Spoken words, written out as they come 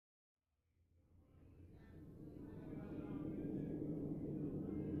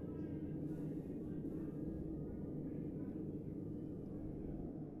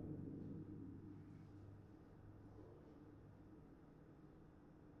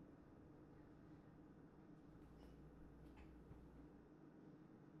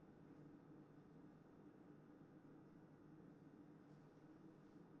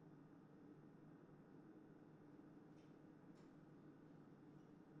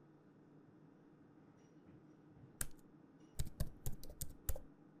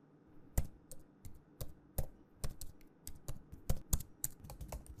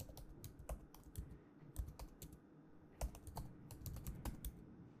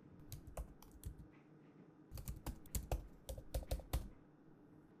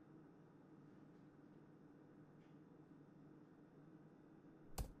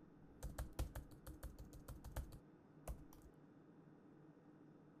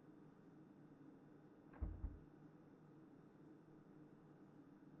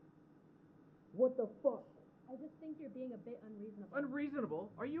What the fuck? I just think you're being a bit unreasonable.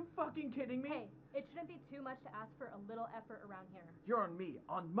 Unreasonable? Are you fucking kidding me? Hey, it shouldn't be too much to ask for a little effort around here. You're on me,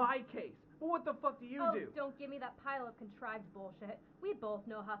 on my case. Well, what the fuck do you do? Oh, don't give me that pile of contrived bullshit. We both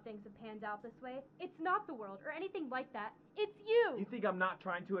know how things have panned out this way. It's not the world or anything like that. It's you! You think I'm not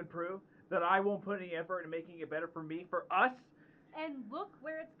trying to improve? That I won't put any effort in making it better for me, for us? And look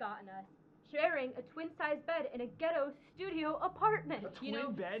where it's gotten us. Sharing a twin-size bed in a ghetto studio apartment. A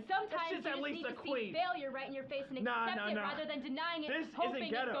twin bed? Sometimes That's you just just at least need a to queen. see failure right in your face and accept it rather than denying it, this hoping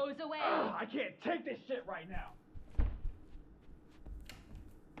isn't ghetto. it goes away. Ugh, I can't take this shit right now.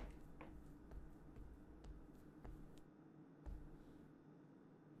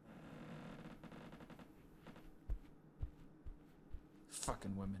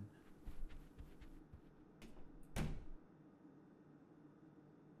 Fucking women.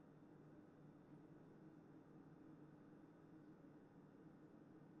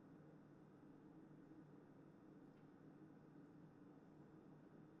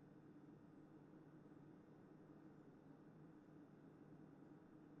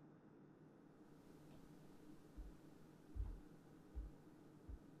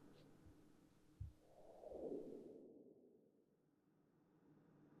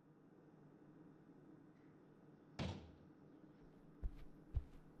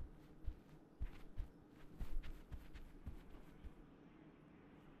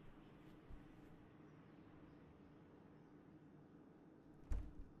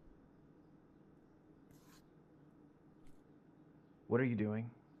 What are you doing?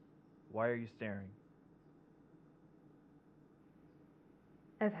 Why are you staring?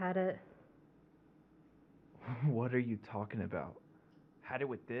 I've had it. What are you talking about? Had it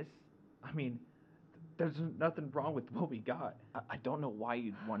with this? I mean, there's nothing wrong with what we got. I don't know why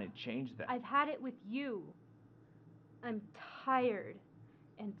you'd want to change that. I've had it with you. I'm tired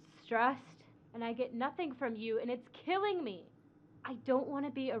and stressed, and I get nothing from you, and it's killing me. I don't want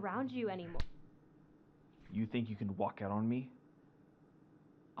to be around you anymore. You think you can walk out on me?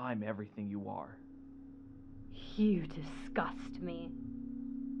 I'm everything you are. You disgust me.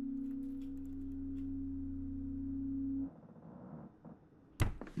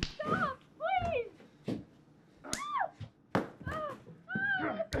 Stop, please!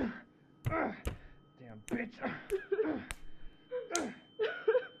 Damn bitch.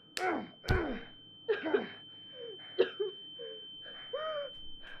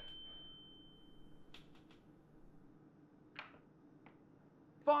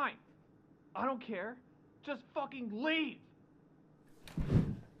 Fine. I don't care. Just fucking leave.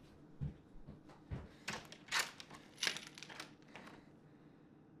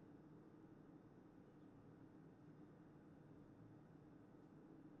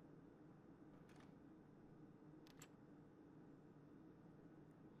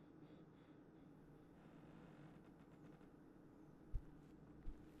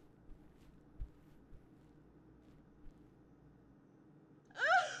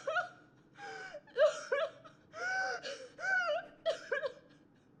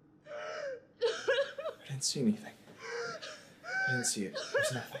 I didn't see anything. I didn't see it.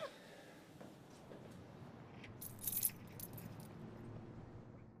 There's nothing.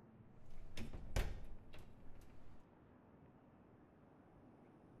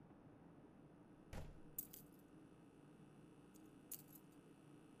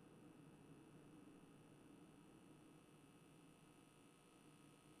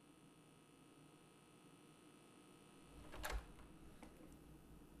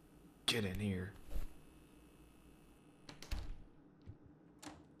 Get in here.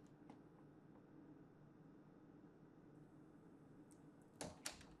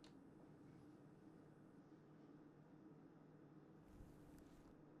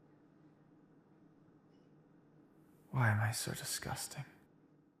 Why am I so disgusting?